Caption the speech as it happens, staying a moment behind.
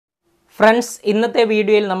Friends, ഇന്നത്തെ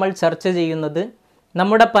വീഡിയോയിൽ നമ്മൾ ചർച്ച ചെയ്യുന്നത്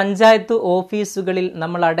നമ്മുടെ പഞ്ചായത്ത് ഓഫീസുകളിൽ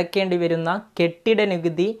നമ്മൾ അടയ്ക്കേണ്ടി വരുന്ന കെട്ടിട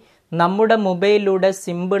നികുതി നമ്മുടെ മൊബൈലിലൂടെ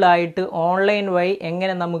സിമ്പിളായിട്ട് ഓൺലൈൻ വഴി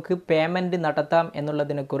എങ്ങനെ നമുക്ക് പേയ്മെൻറ്റ് നടത്താം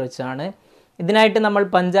എന്നുള്ളതിനെക്കുറിച്ചാണ്. ഇതിനായിട്ട് നമ്മൾ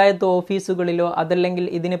പഞ്ചായത്ത് ഓഫീസുകളിലോ അതല്ലെങ്കിൽ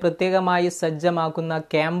ഇതിന് പ്രത്യേകമായി സജ്ജമാക്കുന്ന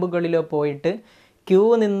ക്യാമ്പുകളിലോ പോയിട്ട് ക്യൂ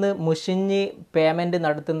നിന്ന് മുഷിഞ്ഞ് പേയ്മെൻറ്റ്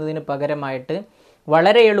നടത്തുന്നതിന് പകരമായിട്ട്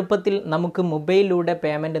വളരെ എളുപ്പത്തിൽ നമുക്ക് മൊബൈലിലൂടെ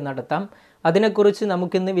പേയ്മെൻറ്റ് നടത്താം. അതിനെക്കുറിച്ച്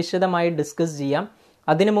നമുക്കിന്ന് വിശദമായി ഡിസ്കസ് ചെയ്യാം.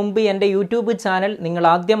 അതിനു മുമ്പ് എൻ്റെ യൂട്യൂബ് ചാനൽ നിങ്ങൾ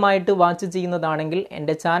ആദ്യമായിട്ട് വാച്ച് ചെയ്യുന്നതാണെങ്കിൽ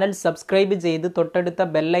എൻ്റെ ചാനൽ സബ്സ്ക്രൈബ് ചെയ്ത് തൊട്ടടുത്ത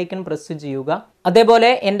ബെല്ലൈക്കൺ പ്രസ് ചെയ്യുക.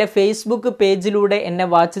 അതേപോലെ എൻ്റെ ഫേസ്ബുക്ക് പേജിലൂടെ എന്നെ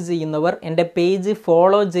വാച്ച് ചെയ്യുന്നവർ എൻ്റെ പേജ്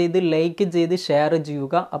ഫോളോ ചെയ്ത് ലൈക്ക് ചെയ്ത് ഷെയർ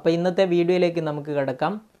ചെയ്യുക. അപ്പോൾ ഇന്നത്തെ വീഡിയോയിലേക്ക് നമുക്ക്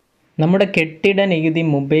കിടക്കാം. നമ്മുടെ കെട്ടിട നികുതി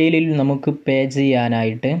മൊബൈലിൽ നമുക്ക് പേ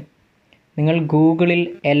ചെയ്യാനായിട്ട് നിങ്ങൾ ഗൂഗിളിൽ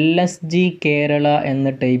LSG കേരള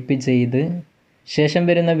എന്ന് ടൈപ്പ് ചെയ്ത് ശേഷം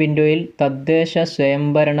വരുന്ന വിൻഡോയിൽ തദ്ദേശ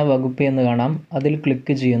സ്വയംഭരണ വകുപ്പ് എന്ന് കാണാം. അതിൽ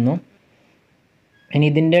ക്ലിക്ക് ചെയ്യുന്നു. ഇനി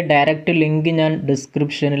ഇതിൻ്റെ ഡയറക്റ്റ് ലിങ്ക് ഞാൻ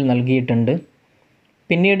ഡിസ്ക്രിപ്ഷനിൽ നൽകിയിട്ടുണ്ട്.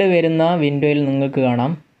 പിന്നീട് വരുന്ന വിൻഡോയിൽ നിങ്ങൾക്ക്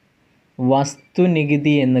കാണാം വസ്തു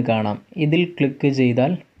നികുതി എന്ന് കാണാം. ഇതിൽ ക്ലിക്ക്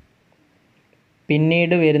ചെയ്താൽ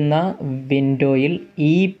പിന്നീട് വരുന്ന വിൻഡോയിൽ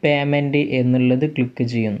ഇ പേയ്മെൻറ്റ് എന്നുള്ളത് ക്ലിക്ക്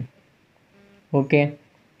ചെയ്യുന്നു. ഓക്കെ,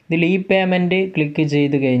 ഇതിൽ ഇ പേയ്മെൻറ്റ് ക്ലിക്ക്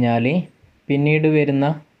ചെയ്ത് കഴിഞ്ഞാൽ പിന്നീട് വരുന്ന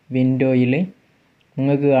വിൻഡോയിൽ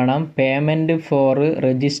നിങ്ങൾക്ക് കാണാം പേയ്മെൻറ്റ് ഫോർ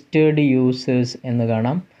രജിസ്റ്റേർഡ് യൂസേഴ്സ് എന്ന്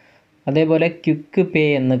കാണാം. അതേപോലെ ക്വിക്ക് പേ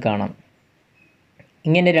എന്ന് കാണാം.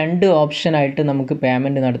 ഇങ്ങനെ രണ്ട് ഓപ്ഷനായിട്ട് നമുക്ക്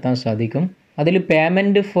പേയ്മെൻറ്റ് നടത്താൻ സാധിക്കും. അതിൽ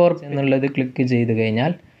പേയ്മെൻറ്റ് ഫോർ എന്നുള്ളത് ക്ലിക്ക് ചെയ്ത്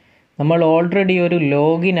കഴിഞ്ഞാൽ നമ്മൾ ഓൾറെഡി ഒരു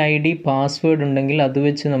ലോഗിൻ ID പാസ്വേഡ് ഉണ്ടെങ്കിൽ അത്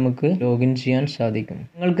വെച്ച് നമുക്ക് ലോഗിൻ ചെയ്യാൻ സാധിക്കും.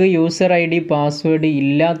 നിങ്ങൾക്ക് user ID password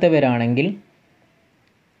ഇല്ലാത്തവരാണെങ്കിൽ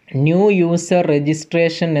new user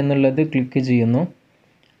registration എന്നുള്ളത് ക്ലിക്ക് ചെയ്യുന്നു.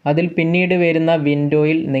 അതിൽ പിന്നീട് വരുന്ന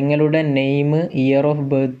വിൻഡോയിൽ നിങ്ങളുടെ name, year of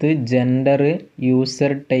birth, gender,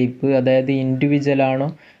 user type, അതായത് ഇൻഡിവിജ്വൽ ആണോ,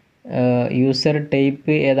 യൂസർ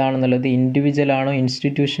ടൈപ്പ് ഏതാണെന്നുള്ളത് ഇൻഡിവിജ്വൽ ആണോ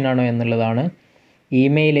ഇൻസ്റ്റിറ്റ്യൂഷൻ ആണോ എന്നുള്ളതാണ്.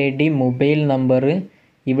 ഇമെയിൽ ID, മൊബൈൽ നമ്പർ,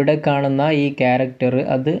 ഇവിടെ കാണുന്ന ഈ ക്യാരക്ടർ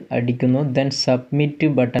അത് അടിക്കുന്നു. ദെൻ സബ്മിറ്റ്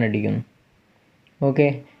ബട്ടൺ അടിക്കുന്നു. ഓക്കെ,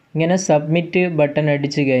 ഇങ്ങനെ സബ്മിറ്റ് ബട്ടൺ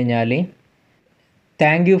അടിച്ചു കഴിഞ്ഞാൽ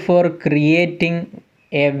thank you for creating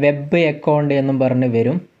A web account എന്നും പറഞ്ഞ്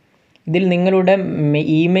വരും. ഇതിൽ നിങ്ങളുടെ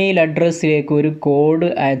ഇമെയിൽ അഡ്രസ്സിലേക്ക് ഒരു കോഡ്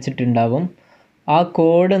അയച്ചിട്ടുണ്ടാവും. ആ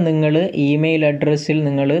കോഡ് നിങ്ങൾ ഇമെയിൽ അഡ്രസ്സിൽ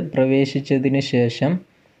നിങ്ങൾ പ്രവേശിച്ചതിന് ശേഷം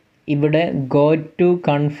ഇവിടെ go to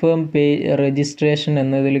confirm pay registration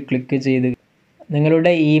എന്നതിൽ ക്ലിക്ക് ചെയ്ത്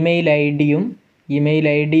നിങ്ങളുടെ ഇമെയിൽ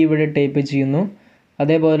ID ഇവിടെ ടൈപ്പ് ചെയ്യുന്നു.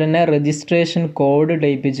 അതേപോലെ തന്നെ രജിസ്ട്രേഷൻ കോഡ്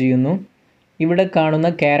ടൈപ്പ് ചെയ്യുന്നു. ഇവിടെ കാണുന്ന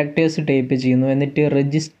ക്യാരക്ടേഴ്സ് ടൈപ്പ് ചെയ്യുന്നു. എന്നിട്ട്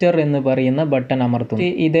രജിസ്റ്റർ എന്ന് പറയുന്ന ബട്ടൺ അമർത്തുന്നു.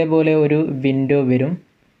 ഇതേപോലെ ഒരു വിൻഡോ വരും.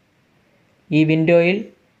 ഈ വിൻഡോയിൽ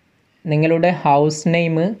നിങ്ങളുടെ house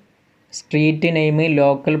name, street name,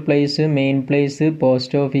 local place, main place,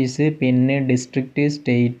 post office, പിന്നെ district,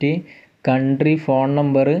 state, country, phone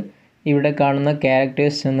number, ഇവിടെ കാണുന്ന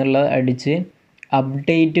ക്യാരക്ടേഴ്സ് എന്നുള്ള അടിച്ച്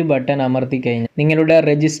അപ്ഡേറ്റ് ബട്ടൺ അമർത്തി കഴിഞ്ഞാൽ നിങ്ങളുടെ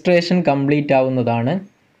രജിസ്ട്രേഷൻ കംപ്ലീറ്റ് ആവുന്നതാണ്.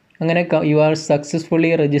 അങ്ങനെ you are successfully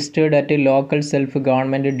registered at local self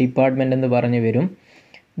government department എന്ന് പറഞ്ഞു വരും.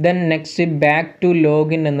 Then next back to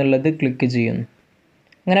login എന്നുള്ളത് ക്ലിക്ക് ചെയ്യുന്നു.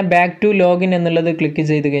 അങ്ങനെ ബാക്ക് ടു ലോഗിൻ എന്നുള്ളത് ക്ലിക്ക്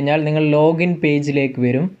ചെയ്ത് കഴിഞ്ഞാൽ നിങ്ങൾ ലോഗിൻ പേജിലേക്ക്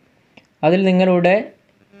വരും. അതിൽ നിങ്ങളുടെ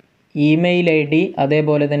ഇമെയിൽ ID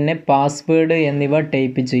അതേപോലെ തന്നെ പാസ്വേഡ് എന്നിവ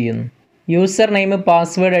ടൈപ്പ് ചെയ്യുന്നു. യൂസർ നെയിം,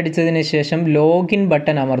 പാസ്വേഡ് അടിച്ചതിന് ശേഷം ലോഗിൻ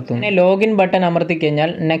ബട്ടൺ അമർത്തുന്നു. അങ്ങനെ ലോഗിൻ ബട്ടൺ അമർത്തി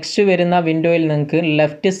കഴിഞ്ഞാൽ നെക്സ്റ്റ് വരുന്ന വിൻഡോയിൽ നിങ്ങൾക്ക്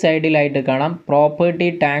ലെഫ്റ്റ് സൈഡിലായിട്ട് കാണാം പ്രോപ്പർട്ടി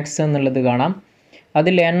ടാക്സ് എന്നുള്ളത് കാണാം.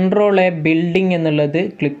 അതിൽ എൻറോൾ എ ബിൽഡിംഗ് എന്നുള്ളത്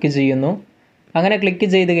ക്ലിക്ക് ചെയ്യുന്നു. അങ്ങനെ ക്ലിക്ക്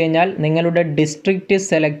ചെയ്ത് കഴിഞ്ഞാൽ നിങ്ങളുടെ ഡിസ്ട്രിക്റ്റ്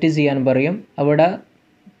സെലക്ട് ചെയ്യാൻ പറയും. അവിടെ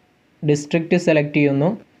ഡിസ്ട്രിക്റ്റ് സെലക്ട് ചെയ്യുന്നു.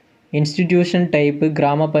 ഇൻസ്റ്റിറ്റ്യൂഷൻ ടൈപ്പ്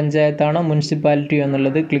ഗ്രാമപഞ്ചായത്താണോ മുനിസിപ്പാലിറ്റിയോ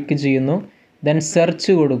എന്നുള്ളത് ക്ലിക്ക് ചെയ്യുന്നു. ദെൻ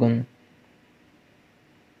സെർച്ച് കൊടുക്കുന്നു.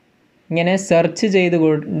 ഇങ്ങനെ സെർച്ച് ചെയ്ത്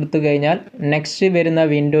കൊടുത്തു കഴിഞ്ഞാൽ നെക്സ്റ്റ് വരുന്ന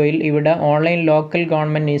വിൻഡോയിൽ ഇവിടെ ഓൺലൈൻ ലോക്കൽ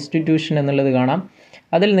ഗവൺമെൻറ് ഇൻസ്റ്റിറ്റ്യൂഷൻ എന്നുള്ളത് കാണാം.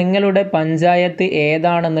 അതിൽ നിങ്ങളുടെ പഞ്ചായത്ത്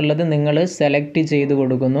ഏതാണെന്നുള്ളത് നിങ്ങൾ സെലക്ട് ചെയ്ത്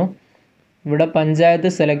കൊടുക്കുന്നു. ഇവിടെ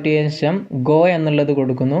പഞ്ചായത്ത് സെലക്ട് ചെയ്ത ശേഷം ഗോ എന്നുള്ളത്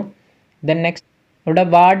കൊടുക്കുന്നു. ദെൻ നെക്സ്റ്റ് ഇവിടെ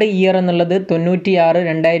വാർഡ് ഇയർ എന്നുള്ളത്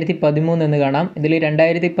 96/2013 എന്ന് കാണാം. ഇതിൽ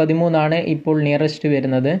 2013 ഇപ്പോൾ നിയറസ്റ്റ്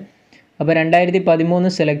വരുന്നത്. അപ്പോൾ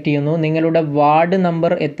 2013 സെലക്ട് ചെയ്യുന്നു. നിങ്ങളുടെ വാർഡ്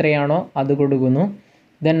നമ്പർ എത്രയാണോ അത് കൊടുക്കുന്നു.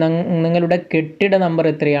 ദെൻ നിങ്ങളുടെ കെട്ടിട നമ്പർ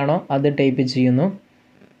എത്രയാണോ അത് ടൈപ്പ് ചെയ്യുന്നു.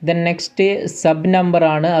 ദെൻ നെക്സ്റ്റ് സബ്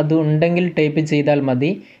നമ്പറാണ്, അത് ഉണ്ടെങ്കിൽ ടൈപ്പ് ചെയ്താൽ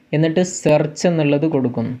മതി. എന്നിട്ട് സെർച്ച് എന്നുള്ളത്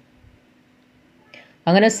കൊടുക്കുന്നു.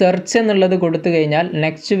 അങ്ങനെ സെർച്ച് എന്നുള്ളത് കൊടുത്തു കഴിഞ്ഞാൽ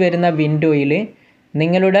നെക്സ്റ്റ് വരുന്ന വിൻഡോയിൽ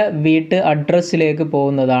നിങ്ങളുടെ വീട്ട് അഡ്രസ്സിലേക്ക്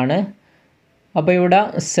പോകുന്നതാണ്. അപ്പോൾ ഇവിടെ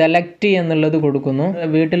സെലക്ട് എന്നുള്ളത് കൊടുക്കുന്നു.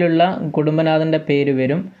 വീട്ടിലുള്ള കുടുംബനാഥൻ്റെ പേര്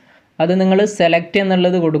വരും. അത് നിങ്ങൾ സെലക്ട്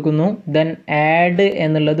എന്നുള്ളത് കൊടുക്കുന്നു. ദെൻ ആഡ്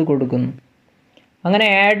എന്നുള്ളത് കൊടുക്കുന്നു. അങ്ങനെ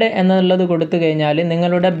ആഡ് എന്നുള്ളത് കൊടുത്തു കഴിഞ്ഞാൽ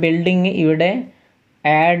നിങ്ങളുടെ ബിൽഡിംഗ് ഇവിടെ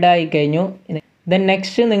ആഡായി കഴിഞ്ഞു. ദെൻ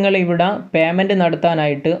നെക്സ്റ്റ് നിങ്ങൾ ഇവിടെ പേയ്മെൻറ്റ്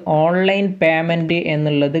നടത്താനായിട്ട് ഓൺലൈൻ പേയ്മെൻറ്റ്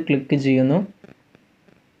എന്നുള്ളത് ക്ലിക്ക് ചെയ്യുന്നു.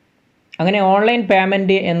 അങ്ങനെ ഓൺലൈൻ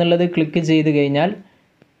പേയ്മെൻറ്റ് എന്നുള്ളത് ക്ലിക്ക് ചെയ്ത് കഴിഞ്ഞാൽ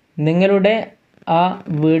നിങ്ങളുടെ ആ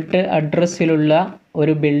വീട്ട് അഡ്രസ്സിലുള്ള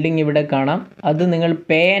ഒരു ബിൽഡിംഗ് ഇവിടെ കാണാം. അത് നിങ്ങൾ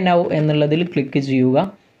പേ നൗ എന്നുള്ളതിൽ ക്ലിക്ക് ചെയ്യുക.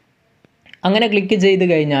 അങ്ങനെ ക്ലിക്ക് ചെയ്ത്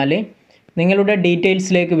കഴിഞ്ഞാൽ നിങ്ങളുടെ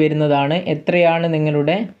ഡീറ്റെയിൽസിലേക്ക് വരുന്നതാണ്. എത്രയാണ്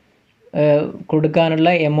നിങ്ങളുടെ കൊടുക്കാനുള്ള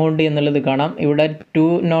എമൗണ്ട് എന്നുള്ളത് കാണാം. ഇവിടെ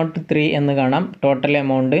 203 എന്ന് കാണാം ടോട്ടൽ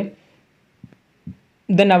എമൗണ്ട്.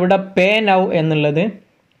 ദെൻ അവിടെ പേ നൗ എന്നുള്ളത്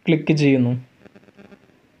ക്ലിക്ക് ചെയ്യുന്നു.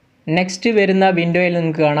 നെക്സ്റ്റ് വരുന്ന വിൻഡോയിൽ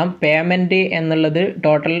നിങ്ങൾക്ക് കാണാം പേയ്മെൻറ്റ് എന്നുള്ളത്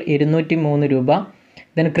ടോട്ടൽ 203 രൂപ.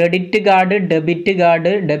 Then credit card,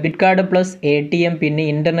 debit card plus ATM പിന്നെ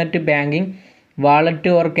internet banking,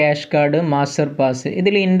 wallet or cash card, master pass.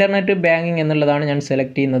 ഇതിൽ ഇൻ്റർനെറ്റ് ബാങ്കിങ് എന്നുള്ളതാണ് ഞാൻ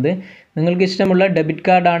സെലക്ട് ചെയ്യുന്നത്. നിങ്ങൾക്ക് ഇഷ്ടമുള്ള ഡെബിറ്റ്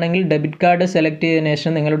കാർഡ് ആണെങ്കിൽ ഡെബിറ്റ് കാർഡ് സെലക്ട് ചെയ്തതിനു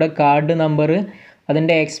ശേഷം നിങ്ങളുടെ കാർഡ് നമ്പർ,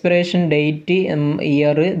 അതിൻ്റെ expiration date,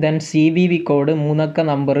 year, then CVV code 3 അക്ക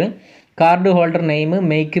number, card holder name,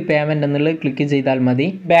 make payment എന്നുള്ളത് ക്ലിക്ക് ചെയ്താൽ മതി.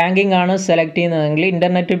 ബാങ്കിങ് ആണ് സെലക്ട് ചെയ്യുന്നതെങ്കിൽ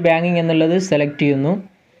ഇൻ്റർനെറ്റ് ബാങ്കിങ് എന്നുള്ളത് സെലക്ട് ചെയ്യുന്നു.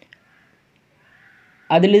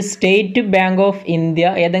 അതിൽ സ്റ്റേറ്റ് ബാങ്ക് ഓഫ് ഇന്ത്യ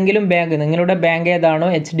ഏതെങ്കിലും ബാങ്ക്, നിങ്ങളുടെ ബാങ്ക് ഏതാണോ,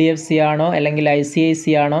 HDFC ആണോ അല്ലെങ്കിൽ ICIC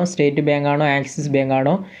ആണോ, സ്റ്റേറ്റ് ബാങ്ക് ആണോ, ആക്സിസ് ബാങ്ക്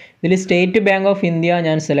ആണോ, ഇതിൽ സ്റ്റേറ്റ് ബാങ്ക് ഓഫ് ഇന്ത്യ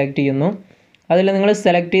ഞാൻ സെലക്ട് ചെയ്യുന്നു. അതിൽ നിങ്ങൾ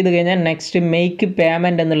സെലക്ട് ചെയ്ത് കഴിഞ്ഞാൽ നെക്സ്റ്റ് മേക്ക്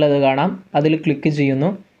പേയ്മെൻറ്റ് എന്നുള്ളത് കാണാം. അതിൽ ക്ലിക്ക്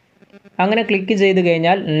ചെയ്യുന്നു. അങ്ങനെ ക്ലിക്ക് ചെയ്ത്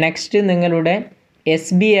കഴിഞ്ഞാൽ നെക്സ്റ്റ് നിങ്ങളുടെ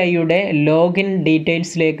SBIയുടെ ലോഗിൻ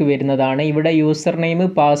ഡീറ്റെയിൽസിലേക്ക് വരുന്നതാണ്. ഇവിടെ യൂസർ നെയിം,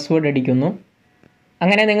 പാസ്വേഡ് അടിക്കുന്നു.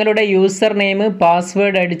 അങ്ങനെ നിങ്ങളുടെ യൂസർ നെയിം,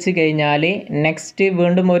 പാസ്വേഡ് അടിച്ച് കഴിഞ്ഞാൽ നെക്സ്റ്റ്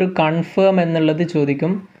വീണ്ടും ഒരു കൺഫേം എന്നുള്ളത്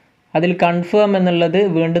ചോദിക്കും. അതിൽ കൺഫേം എന്നുള്ളത്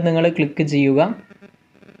വീണ്ടും നിങ്ങൾ ക്ലിക്ക് ചെയ്യുക.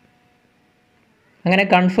 അങ്ങനെ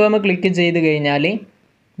കൺഫേം ക്ലിക്ക് ചെയ്ത് കഴിഞ്ഞാൽ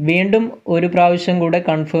വീണ്ടും ഒരു പ്രാവശ്യം കൂടെ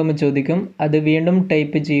കൺഫേം ചോദിക്കും. അത് വീണ്ടും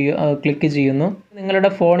ക്ലിക്ക് ചെയ്യുന്നു. നിങ്ങളുടെ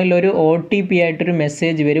ഫോണിൽ ഒരു OTP ആയിട്ടൊരു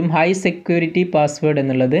മെസ്സേജ് വരും, ഹൈ സെക്യൂരിറ്റി പാസ്വേഡ്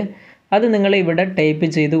എന്നുള്ളത്. അത് നിങ്ങൾ ഇവിടെ ടൈപ്പ്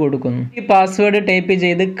ചെയ്ത് കൊടുക്കുന്നു. ഈ പാസ്വേഡ് ടൈപ്പ്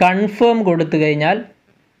ചെയ്ത് കൺഫേം കൊടുത്തു കഴിഞ്ഞാൽ,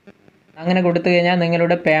 അങ്ങനെ കൊടുത്തു കഴിഞ്ഞാൽ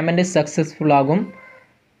നിങ്ങളുടെ പേയ്മെൻറ്റ് സക്സസ്ഫുൾ ആകും.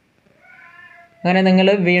 അങ്ങനെ നിങ്ങൾ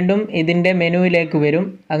വീണ്ടും ഇതിൻ്റെ മെനുവിലേക്ക് വരും.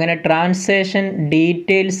 അങ്ങനെ ട്രാൻസാക്ഷൻ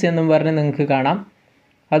ഡീറ്റെയിൽസ് എന്നും പറഞ്ഞ് നിങ്ങൾക്ക് കാണാം.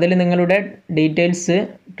 അതിൽ നിങ്ങളുടെ ഡീറ്റെയിൽസ്,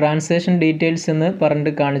 ട്രാൻസാക്ഷൻ ഡീറ്റെയിൽസ് എന്ന്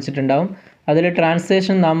പറഞ്ഞിട്ട് കാണിച്ചിട്ടുണ്ടാവും. അതിൽ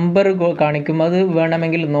ട്രാൻസാക്ഷൻ നമ്പർ കാണിക്കും. അത്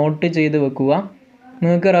വേണമെങ്കിൽ നോട്ട് ചെയ്ത് വെക്കുക.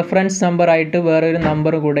 നിങ്ങൾക്ക് റെഫറൻസ് നമ്പർ ആയിട്ട് വേറൊരു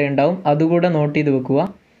നമ്പർ കൂടെ ഉണ്ടാവും. അതുകൂടെ നോട്ട് ചെയ്ത് വെക്കുക.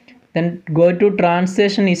 Then go to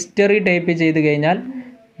transaction history type ചെയ്ത് കഴിഞ്ഞാൽ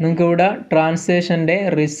നിങ്ങൾക്ക് ഇവിടെ ട്രാൻസാക്ഷൻ്റെ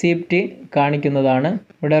റിസീപ്റ്റ് കാണിക്കുന്നതാണ്.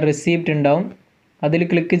 ഇവിടെ റിസീപ്റ്റ് ഉണ്ടാവും. അതിൽ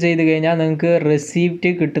ക്ലിക്ക് ചെയ്ത് കഴിഞ്ഞാൽ നിങ്ങൾക്ക് റിസീപ്റ്റ്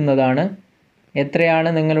കിട്ടുന്നതാണ്. എത്രയാണ്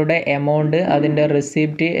നിങ്ങളുടെ എമൗണ്ട്, അതിൻ്റെ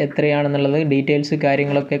റിസീപ്റ്റ് എത്രയാണെന്നുള്ളത് ഡീറ്റെയിൽസ്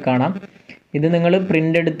കാര്യങ്ങളൊക്കെ കാണാം. ഇത് നിങ്ങൾ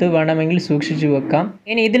പ്രിൻ്റ് എടുത്ത് വേണമെങ്കിൽ സൂക്ഷിച്ചു വെക്കാം.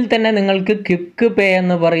 ഇനി ഇതിൽ തന്നെ നിങ്ങൾക്ക് ക്വിക്ക് പേ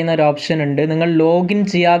എന്ന് പറയുന്ന ഒരു ഓപ്ഷൻ ഉണ്ട്. നിങ്ങൾ ലോഗിൻ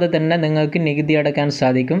ചെയ്യാതെ തന്നെ നിങ്ങൾക്ക് നികുതി അടയ്ക്കാൻ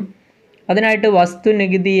സാധിക്കും. അതിനായിട്ട് വസ്തു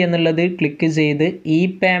നികുതി എന്നുള്ളത് ക്ലിക്ക് ചെയ്ത്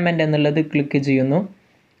പേയ്മെൻറ്റ് എന്നുള്ളത് ക്ലിക്ക് ചെയ്യുന്നു.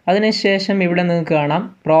 അതിനുശേഷം ഇവിടെ നിങ്ങൾക്ക് കാണാം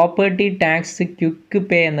പ്രോപ്പർട്ടി ടാക്സ് ക്വിക്ക്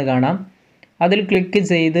പേ എന്ന് കാണാം. അതിൽ ക്ലിക്ക്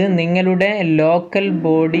ചെയ്ത് നിങ്ങളുടെ ലോക്കൽ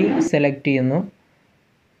ബോഡി സെലക്ട് ചെയ്യുന്നു.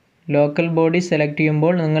 ലോക്കൽ ബോഡി സെലക്ട്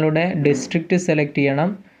ചെയ്യുമ്പോൾ നിങ്ങളുടെ ഡിസ്ട്രിക്റ്റ് സെലക്ട്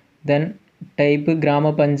ചെയ്യണം. ദെൻ ടൈപ്പ്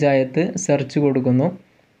ഗ്രാമപഞ്ചായത്ത് സെർച്ച് കൊടുക്കുന്നു.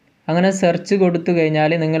 അങ്ങനെ സെർച്ച് കൊടുത്തു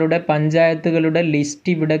കഴിഞ്ഞാൽ നിങ്ങളുടെ പഞ്ചായത്തുകളുടെ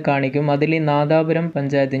ലിസ്റ്റ് ഇവിടെ കാണിക്കും. അതിൽ നാദാപുരം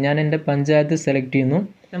പഞ്ചായത്ത്, ഞാൻ എൻ്റെ പഞ്ചായത്ത് സെലക്ട് ചെയ്യുന്നു.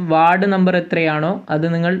 വാർഡ് നമ്പർ എത്രയാണോ അത്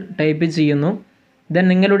നിങ്ങൾ ടൈപ്പ് ചെയ്യുന്നു. ദെൻ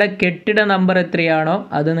നിങ്ങളുടെ കെട്ടിട നമ്പർ എത്രയാണോ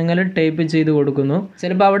അത് നിങ്ങൾ ടൈപ്പ് ചെയ്ത് കൊടുക്കുന്നു.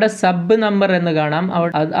 ചിലപ്പോൾ അവിടെ സബ് നമ്പർ എന്ന് കാണാം.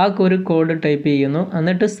 ആ ഒരു കോഡ് ടൈപ്പ് ചെയ്യുന്നു.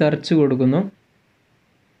 എന്നിട്ട് സെർച്ച് കൊടുക്കുന്നു.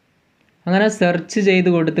 അങ്ങനെ സെർച്ച് ചെയ്ത്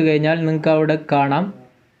കൊടുത്തു കഴിഞ്ഞാൽ നിങ്ങൾക്ക് അവിടെ കാണാം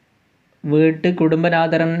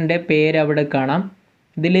കുടുംബനാഥൻ്റെ പേര് അവിടെ കാണാം.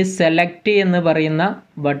 ഇതിൽ സെലക്ട് എന്ന് പറയുന്ന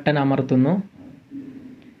ബട്ടൺ അമർത്തുന്നു.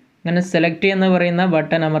 അങ്ങനെ സെലക്ട് എന്ന് പറയുന്ന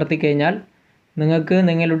ബട്ടൺ അമർത്തി കഴിഞ്ഞാൽ നിങ്ങൾക്ക്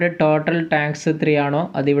നിങ്ങളുടെ ടോട്ടൽ ടാക്സ് എത്രയാണോ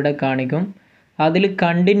അതിവിടെ കാണിക്കും. അതിൽ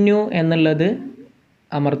കണ്ടിന്യൂ എന്നുള്ളത്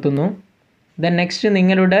അമർത്തുന്നു. ദെൻ നെക്സ്റ്റ്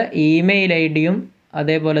നിങ്ങളുടെ ഇമെയിൽ ID-യും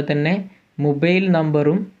അതേപോലെ തന്നെ മൊബൈൽ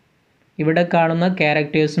നമ്പറും ഇവിടെ കാണുന്ന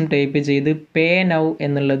ക്യാരക്ടേഴ്സും ടൈപ്പ് ചെയ്ത് പേ നൗ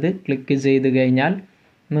എന്നുള്ളത് ക്ലിക്ക് ചെയ്ത് കഴിഞ്ഞാൽ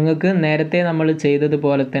നിങ്ങൾക്ക് നേരത്തെ നമ്മൾ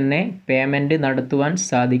ചെയ്തതുപോലെ തന്നെ പേയ്മെൻറ്റ് നടത്തുവാൻ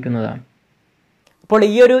സാധിക്കുന്നതാണ്. അപ്പോൾ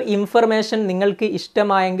ഈ ഒരു ഇൻഫർമേഷൻ നിങ്ങൾക്ക്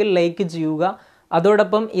ഇഷ്ടമായെങ്കിൽ ലൈക്ക് ചെയ്യുക.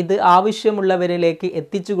 അതോടൊപ്പം ഇത് ആവശ്യമുള്ളവരിലേക്ക്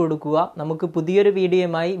എത്തിച്ചു കൊടുക്കുക. നമുക്ക് പുതിയൊരു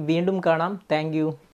വീഡിയോയുമായി വീണ്ടും കാണാം. താങ്ക്